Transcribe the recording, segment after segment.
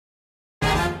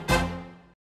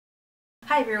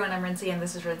Hi everyone, I'm Rincey and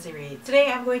this is Rincey Reads.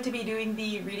 Today I'm going to be doing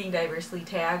the Reading Diversely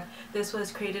tag. This was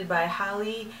created by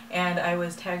Holly and I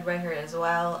was tagged by her as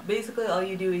well. Basically all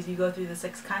you do is you go through the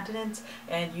 6 continents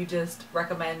and you just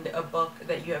recommend a book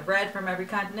that you have read from every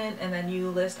continent, and then you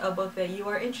list a book that you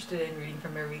are interested in reading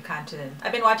from every continent.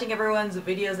 I've been watching everyone's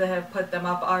videos that have put them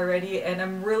up already and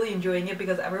I'm really enjoying it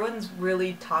because everyone's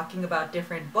really talking about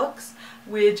different books,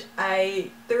 which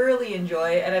I thoroughly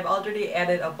enjoy, and I've already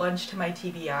added a bunch to my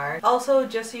TBR. Also,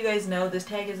 just so you guys know, this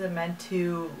tag isn't meant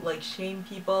to like shame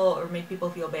people or make people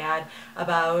feel bad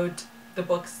about the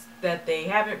books that they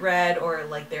haven't read or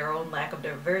like their own lack of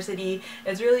diversity.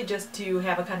 It's really just to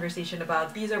have a conversation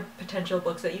about these are potential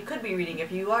books that you could be reading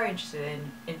if you are interested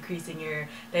in increasing your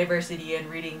diversity and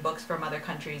reading books from other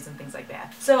countries and things like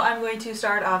that. So I'm going to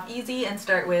start off easy and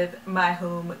start with my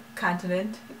home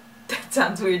continent. That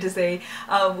sounds weird to say,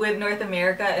 with North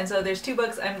America. And so there's 2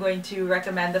 books I'm going to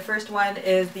recommend. The first one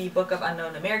is the Book of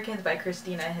Unknown Americans by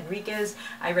Christina Henriquez.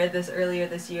 I read this earlier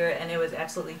this year and it was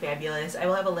absolutely fabulous. I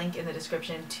will have a link in the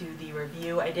description to the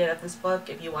review I did of this book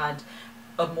if you want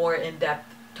a more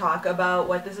in-depth talk about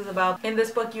what this is about. In this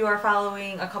book you are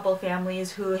following a couple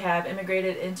families who have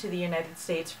immigrated into the United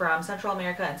States from Central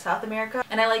America and South America,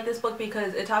 and I like this book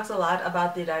because it talks a lot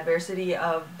about the diversity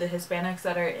of the Hispanics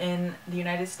that are in the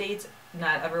United States.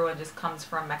 Not everyone just comes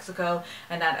from Mexico,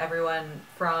 and not everyone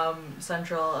from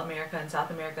Central America and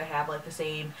South America have like the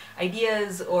same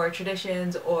ideas or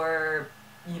traditions or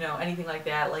anything like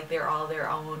that. Like, they're all their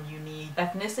own unique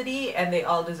ethnicity and they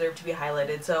all deserve to be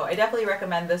highlighted. So I definitely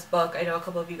recommend this book. I know a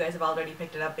couple of you guys have already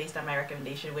picked it up based on my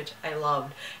recommendation, which I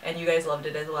loved, and you guys loved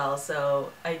it as well,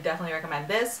 so I definitely recommend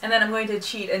this. And then I'm going to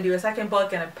cheat and do a second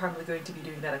book, and I'm probably going to be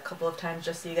doing that a couple of times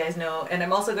just so you guys know. And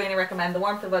I'm also going to recommend The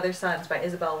Warmth of Other Suns by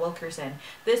Isabel Wilkerson.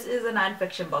 This is a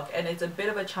nonfiction book and it's a bit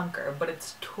of a chunker, but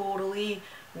it's totally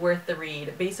worth the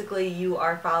read. Basically, you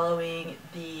are following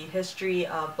the history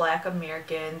of Black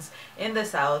Americans in the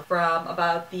South from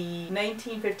about the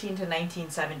 1915 to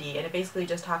 1970, and it basically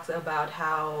just talks about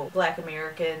how Black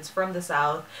Americans from the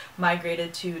South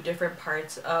migrated to different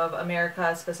parts of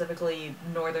America, specifically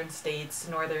northern states,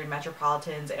 northern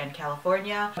metropolitans, and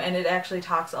California. And it actually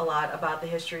talks a lot about the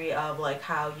history of like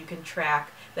how you can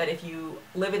track that if you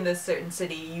live in this certain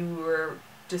city, your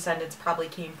descendants probably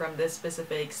came from this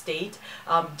specific state,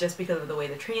 just because of the way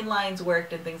the train lines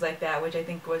worked and things like that, which I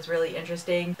think was really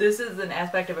interesting. This is an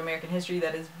aspect of American history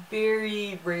that is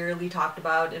very rarely talked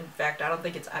about. In fact, I don't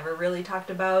think it's ever really talked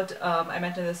about. I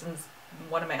mentioned this in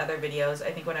one of my other videos,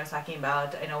 I think when I was talking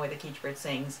about I Know Why the Caged Bird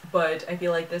Sings, but I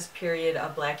feel like this period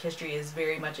of Black history is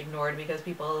very much ignored because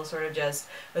people sort of just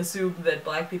assume that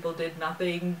Black people did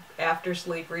nothing after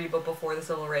slavery but before the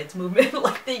Civil Rights Movement.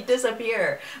 Like, they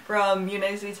disappear from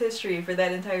United States history for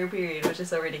that entire period, which is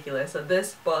so ridiculous. So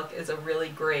this book is a really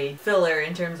great filler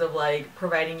in terms of like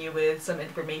providing you with some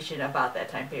information about that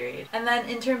time period. And then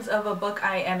in terms of a book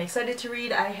I am excited to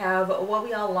read, I have What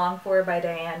We All Long For by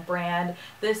Diane Brand.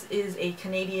 This is a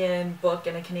Canadian book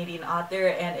and a Canadian author,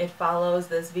 and it follows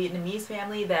this Vietnamese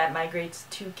family that migrates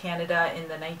to Canada in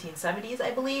the 1970s,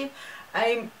 I believe.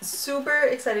 I'm super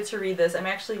excited to read this. I'm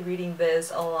actually reading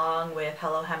this along with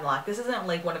Hello Hemlock. This isn't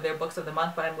like one of their books of the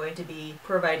month, but I'm going to be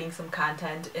providing some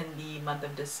content in the month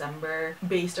of December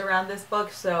based around this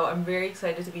book, so I'm very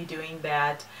excited to be doing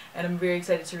that, and I'm very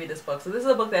excited to read this book. So this is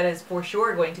a book that is for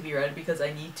sure going to be read because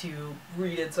I need to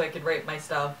read it so I can write my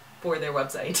stuff for their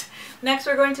website. Next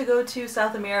we're going to go to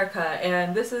South America,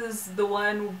 and this is the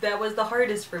one that was the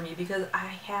hardest for me because I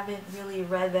haven't really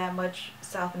read that much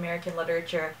South American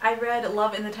literature. I read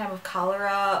Love in the Time of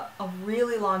Cholera a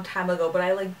really long time ago, but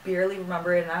I like barely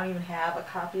remember it, and I don't even have a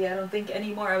copy, I don't think,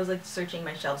 anymore. I was like searching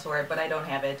my shelves for it, but I don't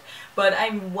have it. But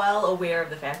I'm well aware of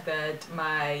the fact that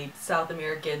my South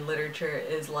American literature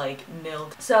is like nil.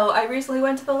 So I recently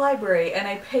went to the library and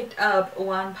I picked up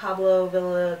Juan Pablo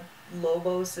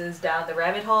Villalobos' Down the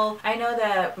Rabbit Hole. I know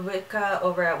that Wicca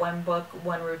over at One Book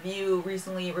One Review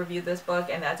recently reviewed this book,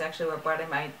 and that's actually what brought it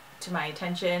to my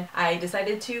attention. I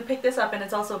decided to pick this up, and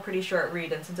it's also a pretty short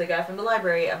read, and since I got it from the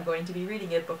library, I'm going to be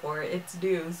reading it before it's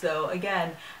due. So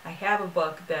again, I have a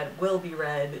book that will be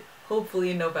read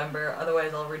hopefully in November,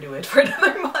 otherwise I'll redo it for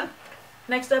another month.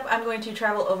 Next up, I'm going to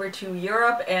travel over to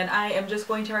Europe, and I am just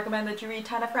going to recommend that you read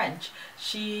Tana French.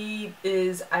 She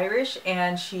is Irish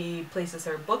and she places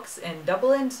her books in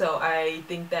Dublin, so I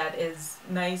think that is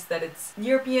nice that it's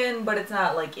European, but it's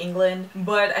not like England.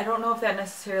 But I don't know if that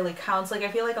necessarily counts. Like,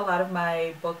 I feel like a lot of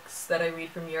my books that I read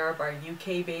from Europe are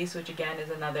UK based, which again is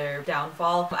another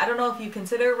downfall. I don't know if you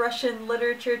consider Russian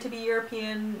literature to be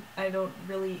European. I don't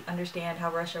really understand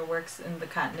how Russia works in the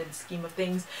continent scheme of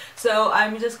things. So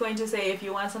I'm just going to say, if if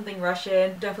you want something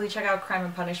Russian, definitely check out Crime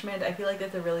and Punishment. I feel like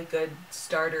that's a really good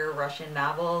starter Russian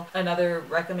novel. Another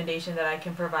recommendation that I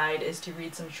can provide is to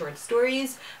read some short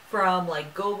stories from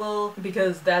like Gogol,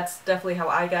 because that's definitely how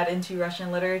I got into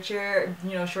Russian literature.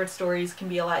 You know, short stories can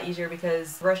be a lot easier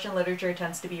because Russian literature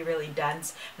tends to be really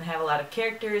dense and have a lot of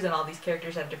characters, and all these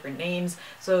characters have different names.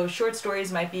 So short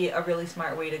stories might be a really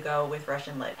smart way to go with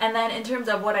Russian lit. And then in terms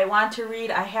of what I want to read,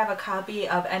 I have a copy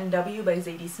of NW by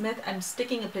Zadie Smith. I'm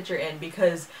sticking a picture in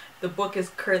because the book is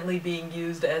currently being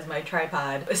used as my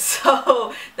tripod.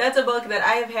 So that's a book that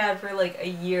I have had for like a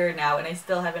year now and I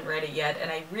still haven't read it yet, and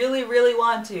I really, really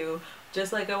want to.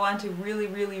 Just like I want to really,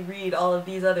 really read all of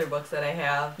these other books that I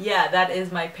have. Yeah, that is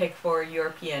my pick for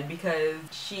European because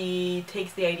she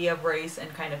takes the idea of race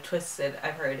and kind of twists it,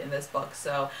 I've heard, in this book.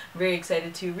 So I'm very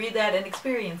excited to read that and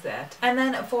experience that. And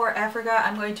then for Africa,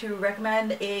 I'm going to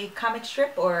recommend a comic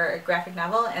strip or a graphic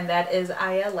novel, and that is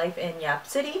Aya, Life in Yap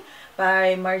City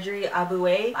by Marjorie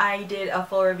Aboué. I did a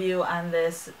full review on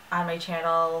this on my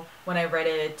channel when I read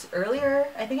it earlier.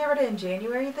 I think I read it in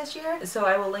January this year, so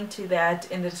I will link to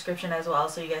that in the description as well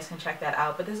so you guys can check that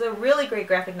out. But this is a really great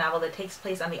graphic novel that takes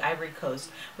place on the Ivory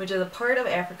Coast, which is a part of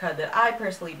Africa that I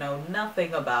personally know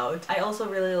nothing about. I also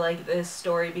really like this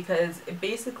story because it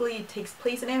basically takes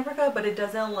place in Africa, but it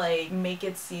doesn't like make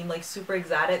it seem like super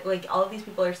exotic. Like all of these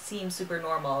people seem super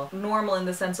normal. Normal in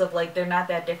the sense of like they're not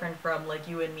that different from like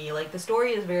you and me. Like the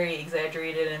story is very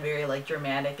exaggerated and very like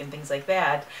dramatic and things like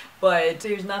that, but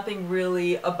there's nothing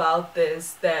really about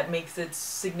this that makes it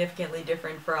significantly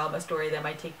different from a story that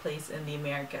might take place in the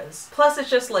Americas. Plus it's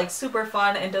just like super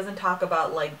fun and doesn't talk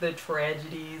about like the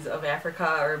tragedies of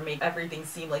Africa or make everything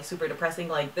seem like super depressing.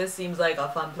 Like this seems like a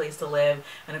fun place to live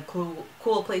and a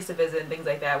cool place to visit and things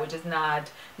like that, which is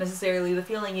not necessarily the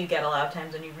feeling you get a lot of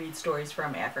times when you read stories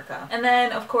from Africa. And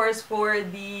then of course for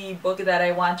the book that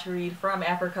I want to read from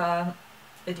Africa,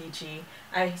 Adichie.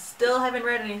 I still haven't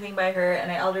read anything by her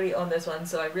and I already own this one,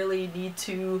 so I really need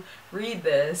to read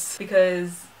this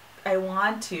because I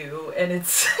want to, and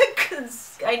it's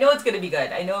because I know it's going to be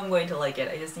good. I know I'm going to like it.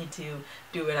 I just need to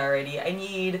do it already. I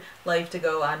need life to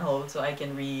go on hold so I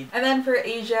can read. And then for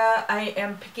Asia, I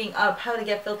am picking up How to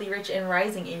Get Filthy Rich in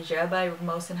Rising Asia by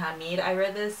Mohsin Hamid. I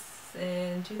read this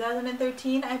in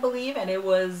 2013, I believe, and it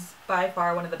was by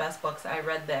far one of the best books I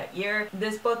read that year.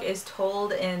 This book is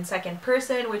told in second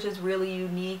person, which is really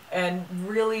unique and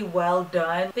really well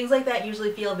done. Things like that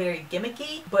usually feel very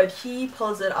gimmicky, but he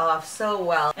pulls it off so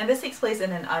well. And this takes place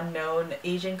in an unknown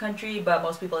Asian country, but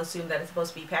most people assume that it's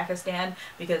supposed to be Pakistan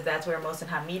because that's where Mohsin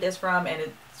Hamid is from, and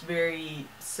it's very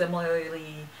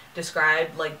similarly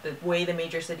described. Like the way the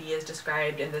major city is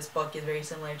described in this book is very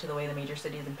similar to the way the major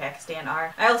cities in Pakistan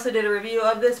are. I also did a review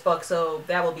of this book, so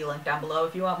that will be linked down below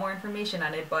if you want more information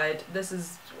on it, but this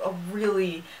is a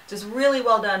really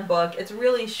well done book. It's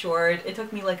really short. It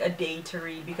took me like a day to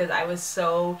read because I was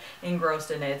so engrossed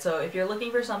in it. So if you're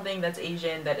looking for something that's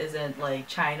Asian that isn't like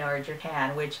China or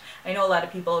Japan, which I know a lot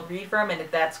of people read from, and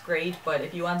that's great, but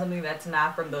if you want something that's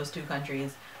not from those two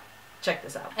countries, check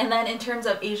this out. And then in terms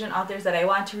of Asian authors that I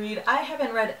want to read, I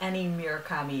haven't read any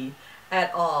Murakami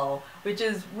at all, which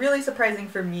is really surprising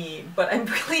for me, but I'm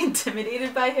really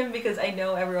intimidated by him because I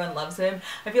know everyone loves him.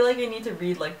 I feel like I need to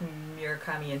read like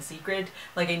Murakami in secret.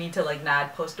 Like I need to like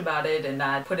not post about it and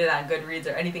not put it on Goodreads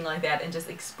or anything like that and just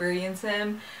experience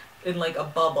him in like a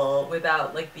bubble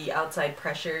without like the outside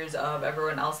pressures of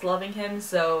everyone else loving him.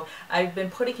 So I've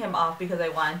been putting him off because I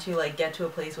want to like get to a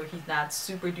place where he's not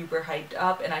super duper hyped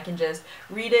up and I can just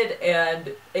read it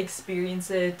and experience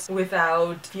it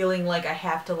without feeling like I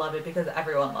have to love it because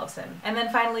everyone loves him. And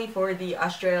then finally for the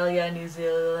Australia, New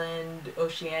Zealand,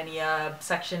 Oceania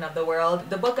section of the world,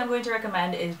 the book I'm going to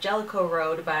recommend is Jellicoe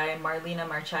Road by Marlena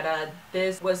Marchetta.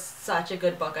 This was such a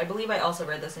good book. I believe I also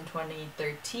read this in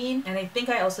 2013, and I think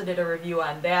I also did a review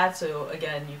on that, so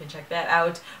again you can check that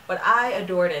out. But I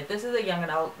adored it. This is a young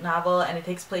adult novel and it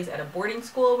takes place at a boarding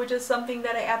school, which is something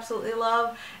that I absolutely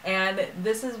love, and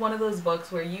this is one of those books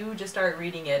where you just start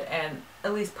reading it and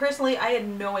at least personally I had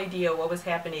no idea what was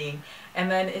happening,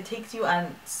 and then it takes you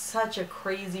on such a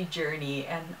crazy journey,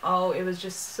 and oh, it was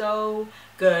just so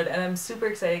good, and I'm super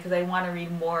excited because I want to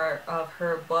read more of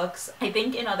her books. I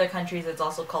think in other countries it's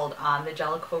also called On the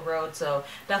Jellicoe Road, so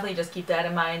definitely just keep that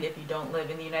in mind if you don't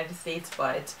live in the United States.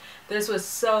 But this was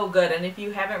so good, and if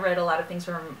you haven't read a lot of things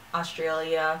from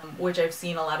Australia, which I've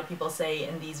seen a lot of people say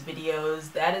in these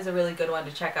videos, that is a really good one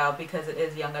to check out because it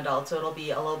is young adult, so it'll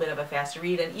be a little bit of a faster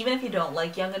read. And even if you don't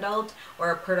like young adult or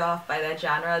are put off by that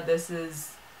genre, this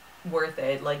is worth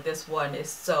it. Like, this one is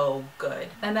so good.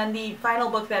 And then the final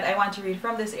book that I want to read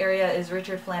from this area is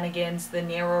Richard Flanagan's The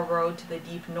Narrow Road to the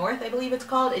Deep North, I believe it's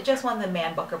called. It just won the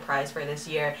Man Booker Prize for this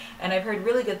year, and I've heard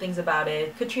really good things about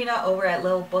it. Katrina over at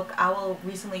Little Book Owl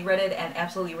recently read it and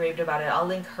absolutely raved about it. I'll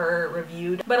link her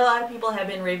reviewed. But a lot of people have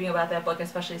been raving about that book,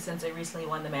 especially since it recently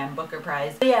won the Man Booker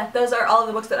Prize. But yeah, those are all of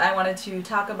the books that I wanted to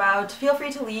talk about. Feel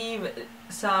free to leave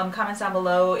some comments down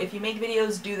below. If you make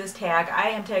videos, do this tag. I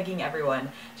am tagging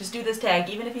everyone. Just do this tag.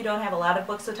 Even if you don't have a lot of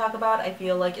books to talk about, I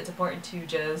feel like it's important to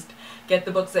just get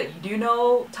the books that you do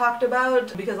know talked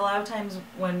about, because a lot of times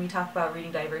when we talk about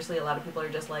reading diversely, a lot of people are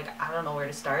just like, I don't know where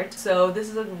to start. So this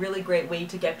is a really great way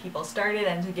to get people started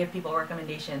and to give people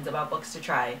recommendations about books to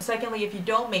try. Secondly, if you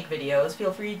don't make videos,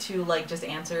 feel free to like just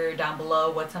answer down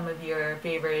below what some of your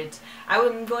favorite,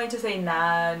 I'm going to say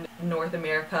non-North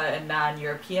America and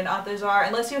non-European authors are,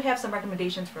 unless you have some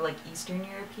recommendations for like Eastern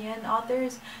European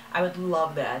authors. I would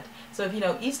love that. So if you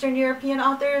know Eastern European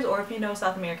authors, or if you know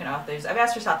South American authors, I've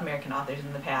asked for South American authors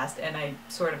in the past and I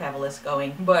sort of have a list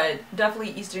going, but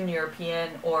definitely Eastern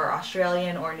European or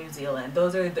Australian or New Zealand.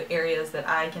 Those are the areas that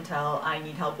I can tell I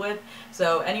need help with.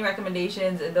 So any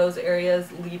recommendations in those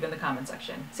areas, leave in the comment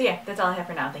section. So yeah, that's all I have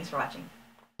for now. Thanks for watching.